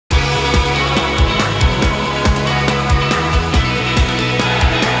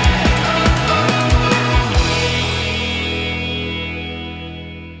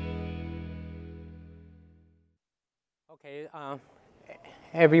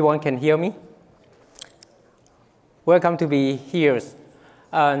Everyone can hear me? Welcome to be here.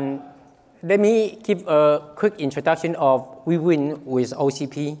 Let me give a quick introduction of Wiwynn with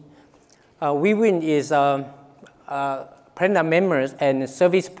OCP. Wiwynn is partner members and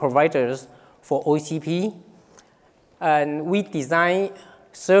service providers for OCP. And we design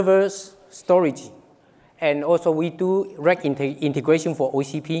servers, storage, and also we do rack integration for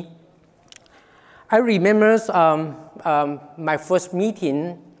OCP. I remember my first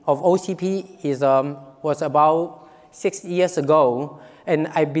meeting of OCP was about 6 years ago, and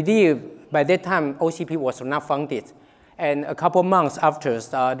I believe by that time OCP was not founded. And a couple months after,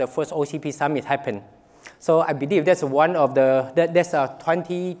 the first OCP summit happened. So I believe that's one of the, that's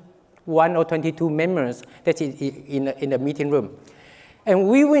 21 or 22 members that's in the meeting room. And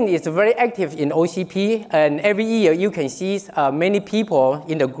Wiwynn is very active in OCP, and every year you can see many people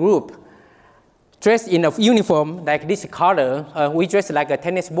in the group dressed in a uniform like this color. We dress like a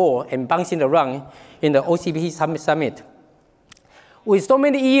tennis ball and bouncing around in the OCP summit. With so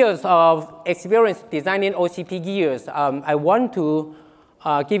many years of experience designing OCP gears, I want to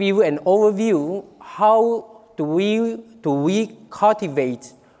give you an overview. How do we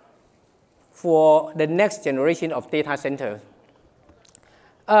cultivate for the next generation of data centers?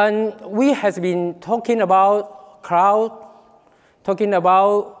 And we have been talking about cloud, talking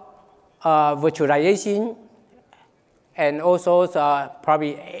about virtualization, and also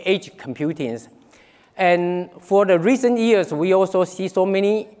probably edge computing. And for the recent years, we also see so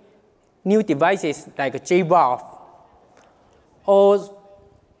many new devices like JBoss or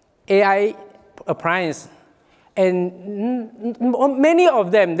AI appliance. And many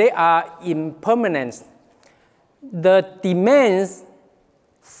of them, they are impermanent. The demands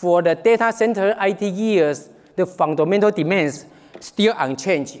for the data center IT gears, the fundamental demands, still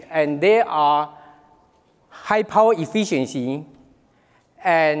unchanged, and they are high power efficiency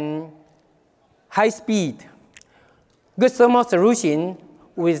and high speed, good thermal solution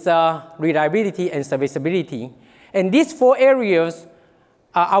with reliability and serviceability. And these 4 areas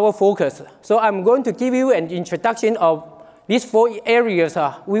are our focus. So I'm going to give you an introduction of these 4 areas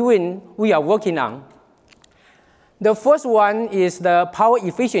we are working on. The first one is the power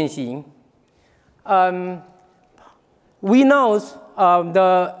efficiency. We know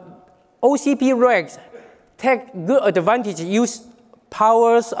the OCP racks take good advantage use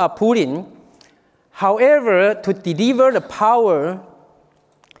powers pooling. However, to deliver the power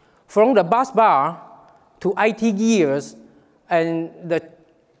from the bus bar to IT gears, and the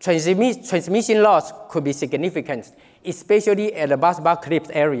transmission loss could be significant, especially at the bus bar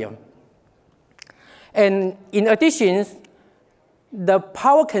clips area. And in addition, the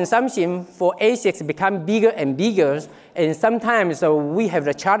power consumption for ASICs become bigger and bigger, and sometimes we have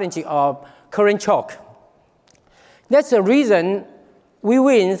the challenge of current choke. That's the reason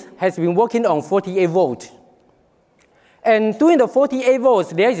Wiwynn has been working on 48 volt. And doing the 48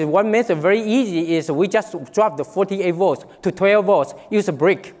 volts, there is one method very easy, is we just drop the 48 volts to 12 volts, use a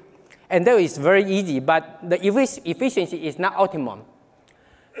brick. And that is very easy, but the efficiency is not optimum.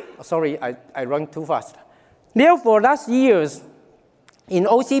 Sorry, I ran too fast. Therefore, last years, in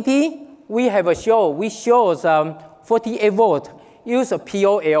OCP, we have a show. We show 48 volt, use a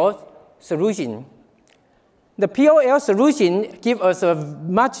POL solution. The POL solution gives us a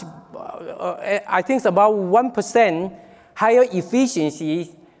much, I think it's about 1% higher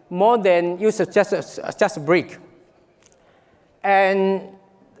efficiency, more than use just a brick. And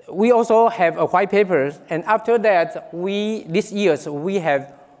we also have a white paper. And after that, this year, we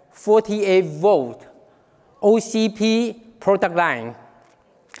have 48 volt OCP product line.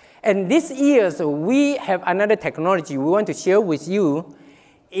 And this year, we have another technology we want to share with you,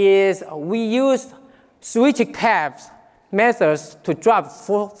 is we use switch caps methods to drop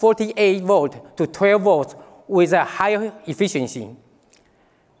 48 volt to 12 volts with a higher efficiency.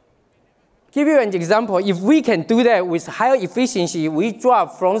 Give you an example, if we can do that with higher efficiency, we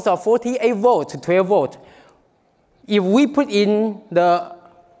drop from the 48 volt to 12 volt. If we put in the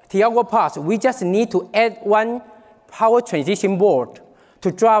Tiago parts, we just need to add one power transition board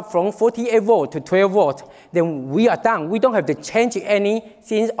to drop from 48 volt to 12 volt, then we are done. We don't have to change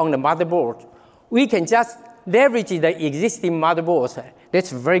anything on the motherboard. We can just leverage the existing motherboards.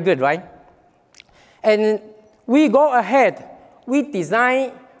 That's very good, right? And we go ahead, we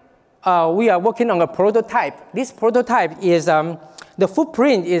design, we are working on a prototype. This prototype is, the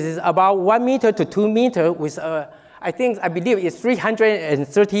footprint is about 1 meter to 2 meters with, I believe it's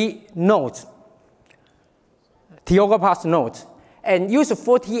 330 nodes, Tiago parts nodes. And use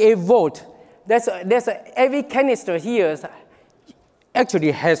 48 volt. Every canister here actually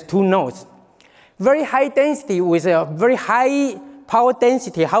has 2 nodes. very high density with a very high power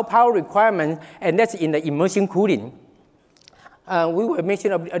density, high power requirement, and that's in the immersion cooling. We will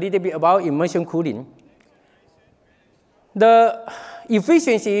mention a little bit about immersion cooling. The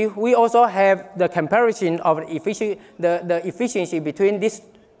efficiency, we also have the comparison of the efficiency between these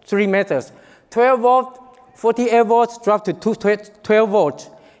three methods. 12 volt, 48 volts drop to 12 volts.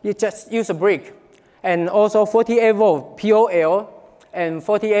 You just use a brick. And also 48 volt POL and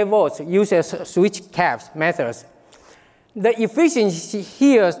 48 volts uses switch caps methods. The efficiency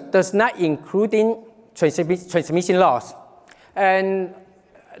here does not include transmission loss. And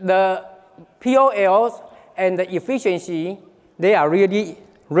the POLs and the efficiency, they are really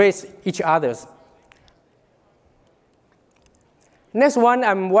raise each other's. Next one,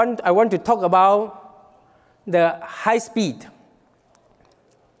 I want to talk about the high speed.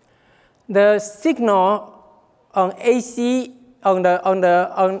 The signal on AC on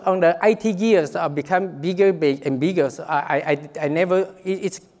the IT gears become bigger and bigger. So I never,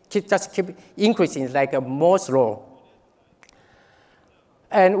 just keep increasing like a Morse law.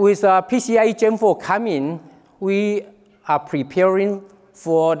 And with PCIe Gen 4 coming, we are preparing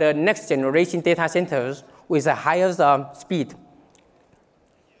for the next generation data centers with a higher speed.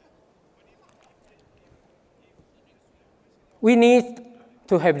 We need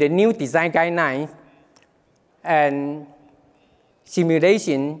to have the new design guidelines and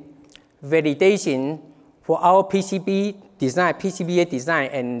simulation, validation for our PCB design, PCBA design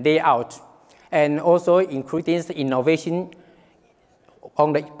and layout, and also including the innovation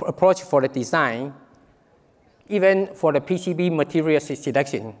on the approach for the design, even for the PCB material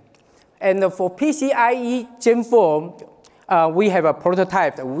selection. And for PCIe Gen 4, we have a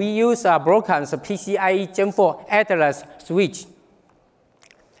prototype. We use Broadcom's PCIe Gen 4 Atlas switch.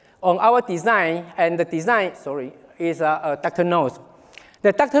 On our design, and the design, is a ducted node.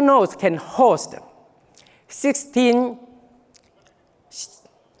 The ducted node can host 16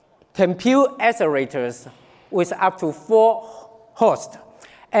 compute accelerators with up to 4 hosts.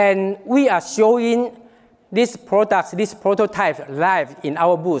 And we are showing this prototype live in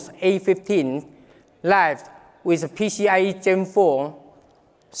our booth, A15, live with PCIe Gen 4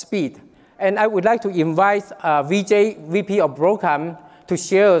 speed. And I would like to invite VP of Broadcom to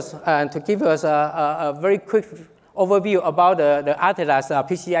share and to give us a very quick overview about the Atlas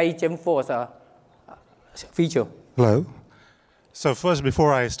PCIe Gen 4 feature. Hello. So first,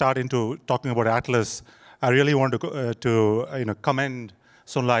 before I start into talking about Atlas, I really want to commend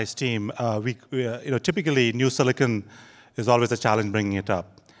Sunlai's team. Typically, new silicon is always a challenge bringing it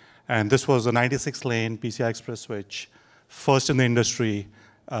up. And this was a 96-lane PCI Express switch, first in the industry,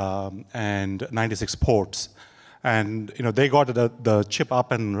 and 96 ports. And they got the chip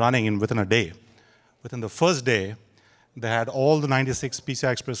up and running within a day. Within the first day, they had all the 96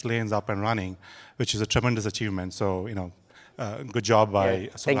 PCI Express lanes up and running, which is a tremendous achievement. So, good job by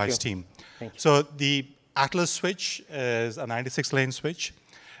Sunlai's team. So the Atlas switch is a 96-lane switch.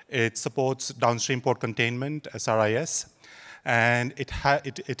 It supports downstream port containment, SRIS, and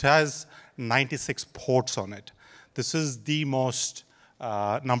it has 96 ports on it. This is the most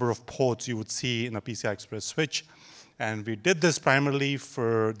number of ports you would see in a PCI Express switch. And we did this primarily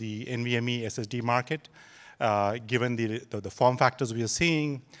for the NVMe SSD market, given the form factors we are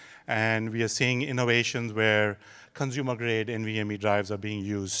seeing. And we are seeing innovations where consumer-grade NVMe drives are being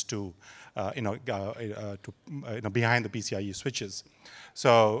used to, behind the PCIe switches.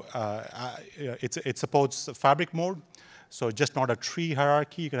 So it supports fabric mode. So just not a tree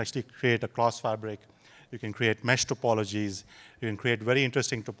hierarchy. You can actually create a cross fabric. You can create mesh topologies. You can create very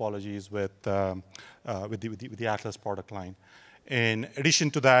interesting topologies with the Atlas product line. In addition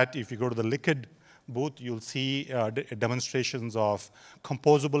to that, if you go to the Liquid booth, you'll see demonstrations of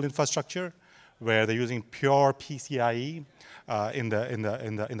composable infrastructure, where they're using pure PCIe in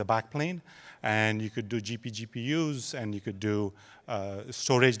the backplane, and you could do GPUs, and you could do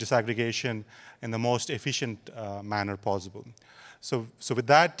storage disaggregation in the most efficient manner possible. So with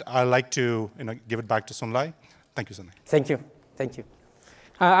that, I'd like to give it back to Sunlai. Thank you, Sunlai. Thank you. Thank you.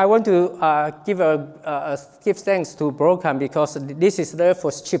 I want to give thanks to Broadcom because this is their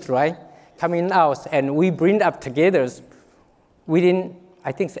first chip, right? Coming out, and we bring it up together within,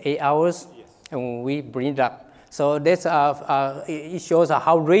 I think, 8 hours, yes. And we bring it up. So that's it shows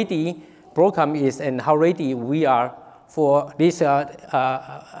how ready Broadcom is and how ready we are for this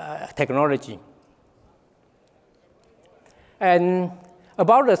technology. And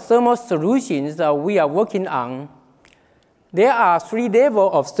about the thermal solutions that we are working on, there are 3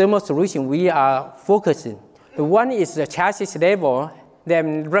 levels of thermal solution we are focusing. The one is the chassis level,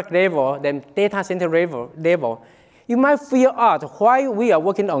 then rack level, then data center level. You might figure out why we are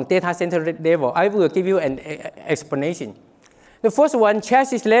working on data center level. I will give you an explanation. The first one,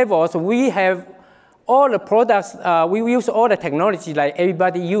 chassis levels, we have all the products, we use all the technology like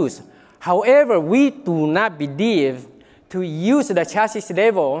everybody use. However, we do not believe to use the chassis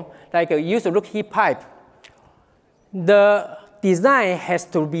level, like use a root heat pipe. The design has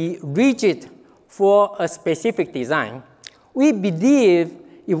to be rigid for a specific design. We believe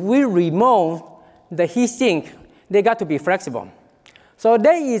if we remove the heat sink, they got to be flexible. So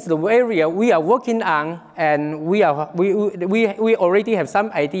that is the area we are working on, and we already have some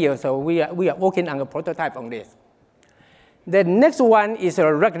idea, so we are working on a prototype on this. The next one is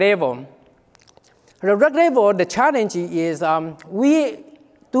a rack level. The rack level, the challenge is we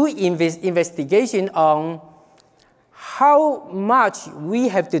do investigation on how much we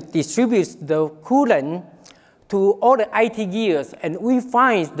have to distribute the coolant to all the IT gears, and we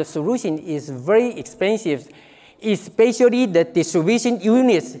find the solution is very expensive, especially the distribution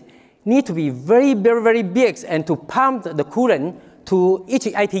units need to be very, very, very big and to pump the coolant to each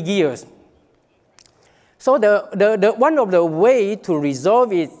IT gears. So one of the ways to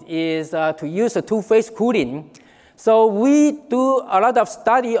resolve it is to use a two-phase cooling. So we do a lot of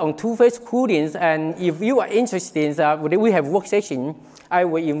study on two-phase coolings, and if you are interested, we have work session. I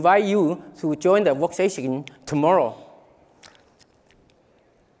will invite you to join the work session tomorrow.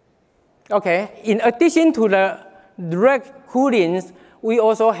 Okay, in addition to the direct coolings, we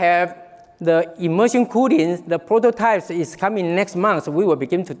also have the immersion coolings. The prototypes is coming next month. We will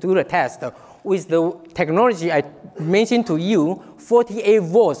begin to do the test with the technology I mentioned to you, 48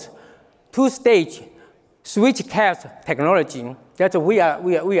 volts, two-stage switch cap technology. That's we are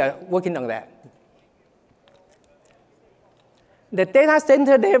working on that. The data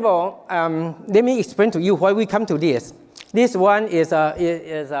center level, let me explain to you why we come to this. This one is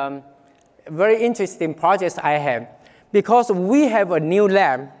a very interesting project I have, because we have a new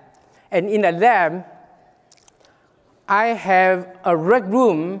lab, and in the lab, I have a rack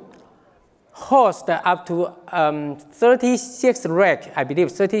room host up to 36 racks, I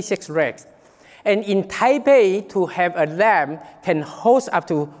believe 36 racks. And in Taipei, to have a lab can host up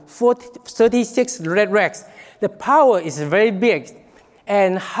to 36 racks. The power is very big.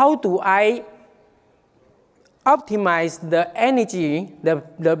 And how do I optimize the energy, the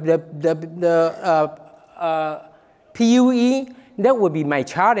PUE? That would be my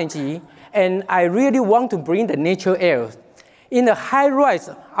challenge. And I really want to bring the natural air. In the high rise,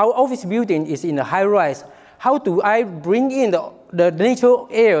 our office building is in the high rise. How do I bring in the natural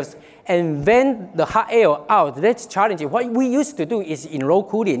air and vent the hot air out? That's challenging. What we used to do is in low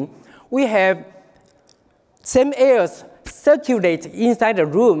cooling, we have same air circulate inside the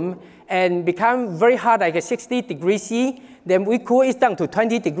room and become very hot, like 60 degrees C. Then we cool it down to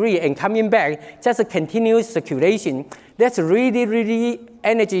 20 degrees and coming back, just a continuous circulation. That's really, really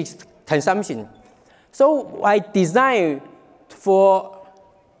energy consumption. So I designed for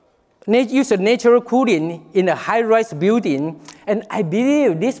use of natural cooling in a high-rise building, and I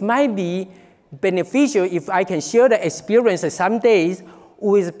believe this might be beneficial if I can share the experience some days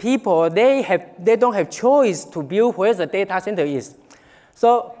with people. They don't have choice to build where the data center is.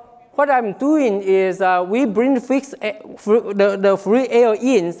 So what I'm doing is we bring the free air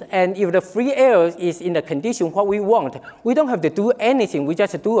in, and if the free air is in the condition what we want, we don't have to do anything. We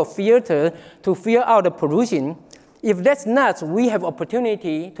just do a filter to filter out the pollution. If that's not, we have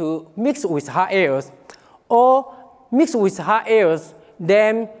opportunity to mix with hot airs, or mix with hot airs,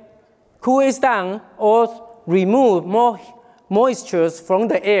 then cool it down, or remove more moisture from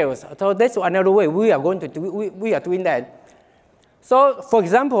the airs. So that's another way we are going to do. We are doing that. So, for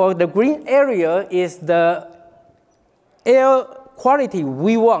example, the green area is the air quality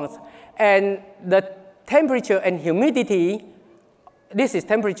we want, and the temperature and humidity. This is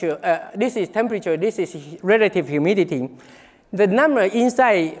temperature, this is relative humidity. The number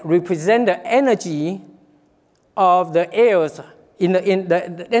inside represent the energy of the airs,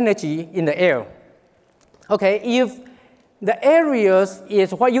 the energy in the air. Okay, if the areas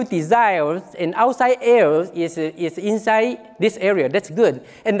is what you desire and outside air is inside this area, that's good.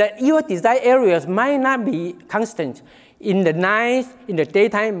 And your desired areas might not be constant. In the night, in the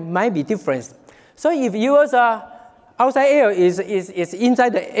daytime, might be different. So if yours outside air is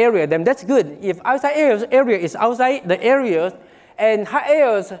inside the area, then that's good. If outside area is outside the area and hot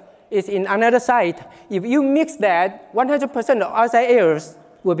air is in another side, if you mix that, 100% of outside air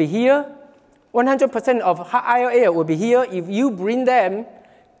will be here, 100% of hot air will be here. If you bring them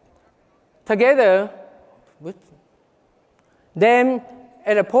together, then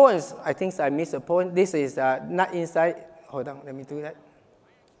at a point, I think I missed a point. This is not inside. Hold on, let me do that.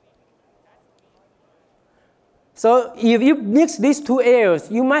 So if you mix these two areas,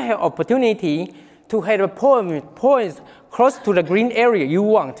 you might have opportunity to have a points close to the green area you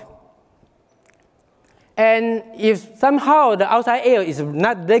want. And if somehow the outside air is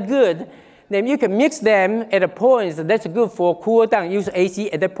not that good, then you can mix them at a point that's good for cool down. Use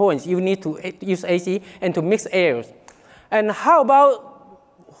AC at that point. You need to use AC and to mix airs. And how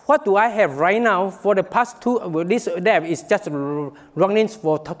about what do I have right now for the past this lab is just running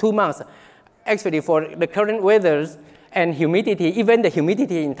for 2 months. Actually, for the current weather and humidity, even the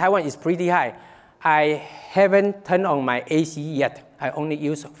humidity in Taiwan is pretty high. I haven't turned on my AC yet. I only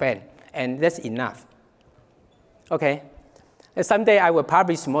use fan, and that's enough. Okay, and someday I will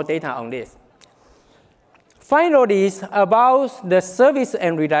publish more data on this. Finally, about the service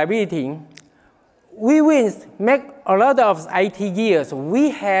and reliability, Wiwynn make a lot of IT years. We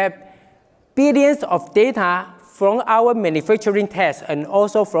have billions of data from our manufacturing tests and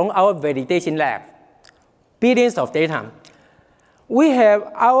also from our validation lab. Billions of data. We have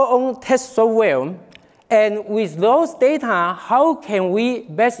our own test software, and with those data, how can we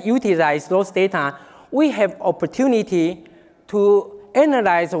best utilize those data? We have opportunity to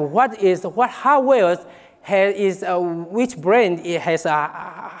analyze what hardware which brand it has a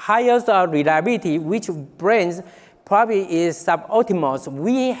highest reliability, which brands probably is suboptimal.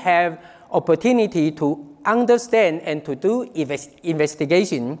 We have opportunity to understand and to do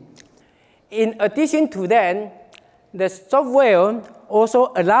investigation. In addition to that, the software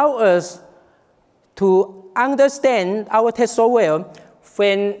also allows us to understand our test software.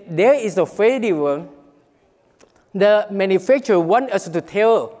 When there is a failure, the manufacturer wants us to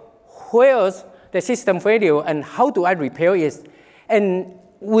tell where's the system failure and how do I repair it. And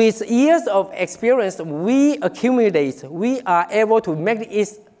with years of experience we accumulate, we are able to make it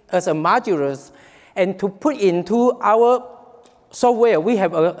as a modules and to put into our software. We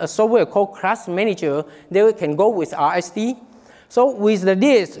have a software called Class Manager. They can go with RSD. So with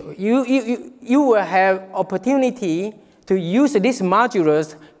this, you will have opportunity to use these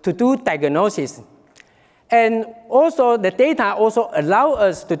modules to do diagnosis. And also the data also allow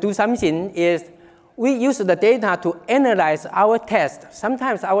us to do something is we use the data to analyze our test.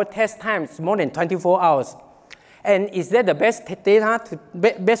 Sometimes our test time is more than 24 hours. And is that the best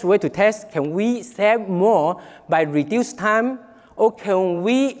best way to test? Can we save more by reduced time? Or can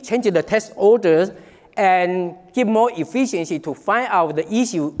we change the test orders and give more efficiency to find out the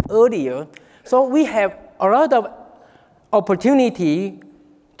issue earlier? So we have a lot of opportunity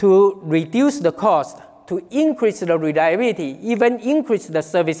to reduce the cost, to increase the reliability, even increase the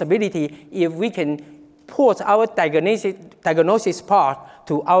serviceability if we can port our diagnosis part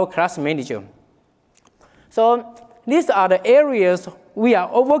to our Class Manager. So these are the areas we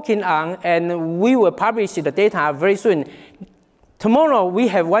are working on, and we will publish the data very soon. Tomorrow, we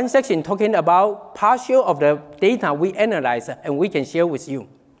have one section talking about partial of the data we analyze, and we can share with you.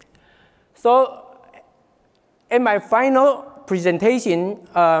 So in my final presentation,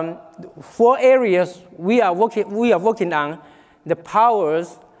 4 areas we are working on: the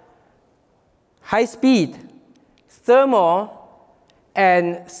powers, high speed, thermal,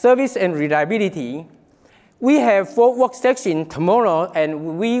 and service and reliability. We have 4 work sections tomorrow,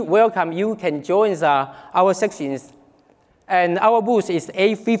 and we welcome you can join our sections. And our booth is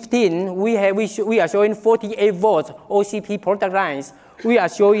A15. We are showing 48 volts OCP product lines. We are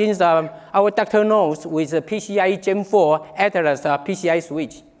showing our Dr. nodes with the PCIe Gen 4 Atlas PCI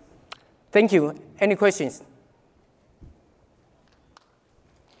switch. Thank you. Any questions?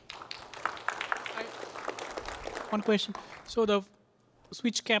 One question. So the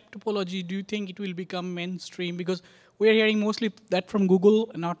switch cap topology, do you think it will become mainstream? Because we are hearing mostly that from Google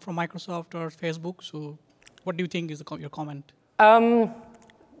and not from Microsoft or Facebook. So what do you think is your comment? I'm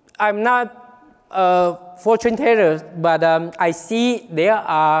not a fortune teller, but I see there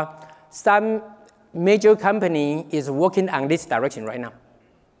are some major company is working on this direction right now.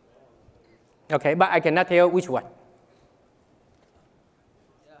 Okay, but I cannot tell which one.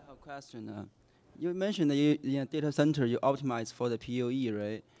 Yeah, I have a question. You mentioned that in a data center you optimize for the PoE,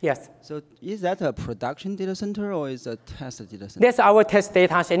 right? Yes. So is that a production data center or is it a test data center? That's our test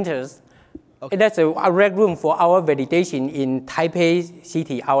data centers. Okay. That's a red room for our validation in Taipei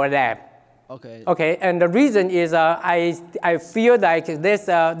City, our lab. Okay. Okay, and the reason is I feel like there's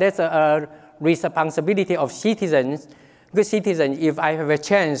a responsibility of citizens, good citizens, if I have a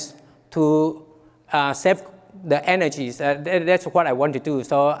chance to save the energies. That's what I want to do.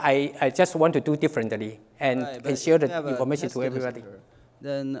 So I just want to do differently and share the information to everybody.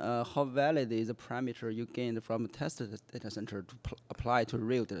 Then how valid is the parameter you gained from a test data center to apply to a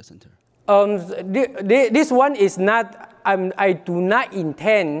real data center? This one is not, I do not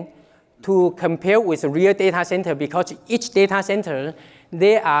intend to compare with a real data center because each data center,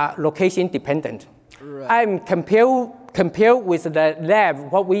 they are location dependent. Right. I'm compare with the lab,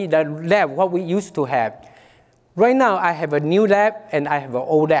 what we used to have. Right now, I have a new lab and I have an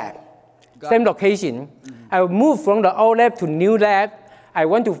old lab. Same location. I will move from the old lab to new lab. I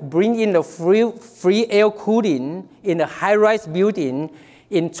want to bring in the free air cooling in a high-rise building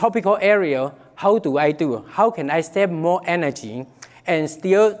in tropical area. How do I do? How can I save more energy and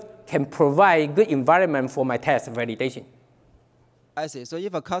still can provide good environment for my test validation? I see. So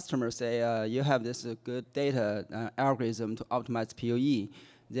if a customer say you have this good data algorithm to optimize PoE,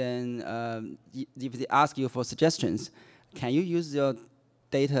 then if they ask you for suggestions, can you use your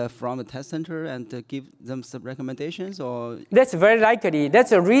data from the test center and give them some recommendations? Or that's very likely.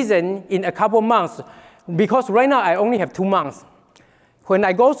 That's the reason in a couple months, because right now I only have 2 months. When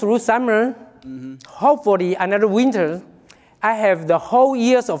I go through summer, hopefully another winter, I have the whole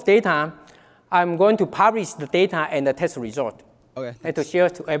years of data. I'm going to publish the data and the test result. Okay. And to share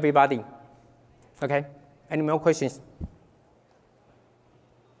to everybody. Okay. Any more questions?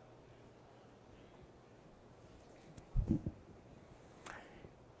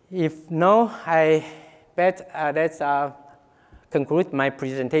 If no, I bet let's conclude my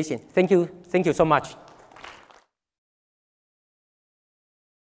presentation. Thank you. Thank you so much.